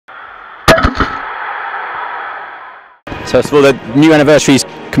First of all, the new anniversaries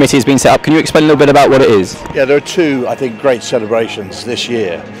committee has been set up. Can you explain a little bit about what it is? Yeah, there are two, I think, great celebrations this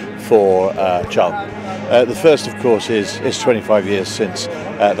year for Charlton. The first, of course, is 25 years since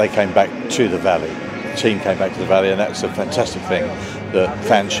they came back to the Valley. The team came back to the Valley, and that's a fantastic thing that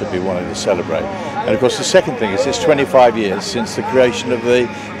fans should be wanting to celebrate. And of course, the second thing is it's 25 years since the creation of the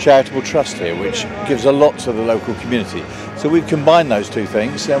charitable trust here, which gives a lot to the local community. So we've combined those two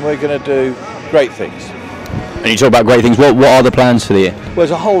things, and we're going to do great things. And you talk about great things. What are the plans for the year? Well,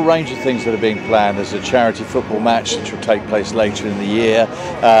 there's a whole range of things that are being planned. There's a charity football match which will take place later in the year.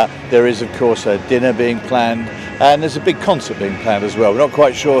 There is, of course, a dinner being planned, and there's a big concert being planned as well. We're not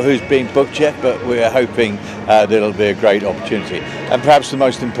quite sure who's being booked yet, but we're hoping that it'll be a great opportunity. And perhaps the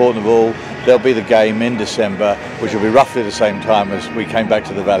most important of all, there'll be the game in December, which will be roughly the same time as we came back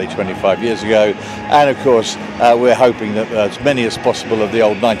to the Valley 25 years ago. And of course, we're hoping that as many as possible of the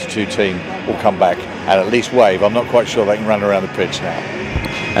old 92 team will come back and at least wave. I'm not quite sure they can run around the pitch now.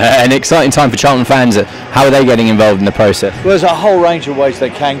 An exciting time for Charlton fans. How are they getting involved in the process? Well, there's a whole range of ways they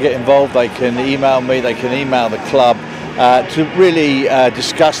can get involved. They can email me, they can email the club to really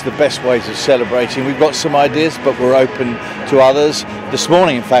discuss the best ways of celebrating. We've got some ideas, but we're open to others. This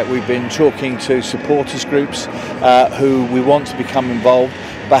morning, in fact, we've been talking to supporters groups who we want to become involved,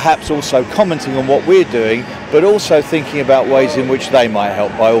 perhaps also commenting on what we're doing, but also thinking about ways in which they might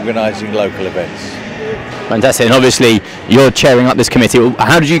help by organising local events. Fantastic. And obviously you're chairing up this committee.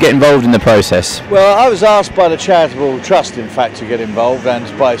 How did you get involved in the process? Well, I was asked by the charitable trust, in fact, to get involved, and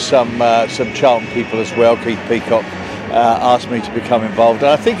by some Charlton people as well. Keith Peacock asked me to become involved,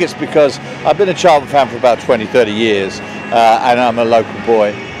 and I think it's because I've been a Charlton fan for about 20-30 years and I'm a local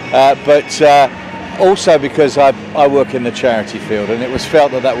boy, but also because I work in the charity field, and it was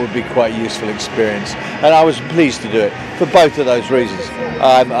felt that that would be quite a useful experience, and I was pleased to do it for both of those reasons.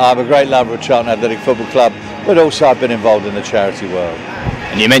 I'm a great lover of Charlton Athletic Football Club, but also I've been involved in the charity world.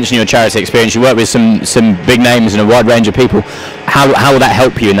 And you mentioned your charity experience. You work with some big names and a wide range of people. How will that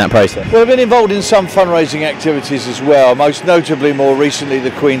help you in that process? Well, I've been involved in some fundraising activities as well, most notably more recently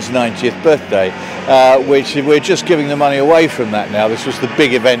the Queen's 90th birthday, which we're just giving the money away from that now. This was the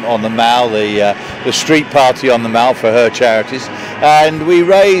big event on the Mall, the street party on the Mall for her charities, and we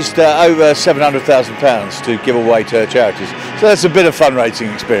raised over £700,000 to give away to her charities. So that's a bit of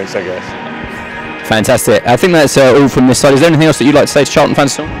fundraising experience, I guess. Fantastic. I think that's all from this side. Is there anything else that you'd like to say to Charlton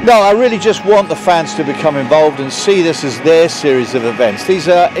fans? No, I really just want the fans to become involved and see this as their series of events. These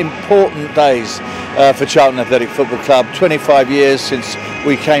are important days for Charlton Athletic Football Club. 25 years since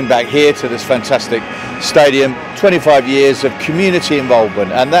we came back here to this fantastic stadium. 25 years of community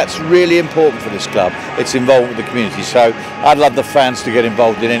involvement, and that's really important for this club. It's involved with the community, so I'd love the fans to get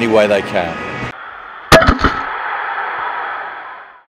involved in any way they can.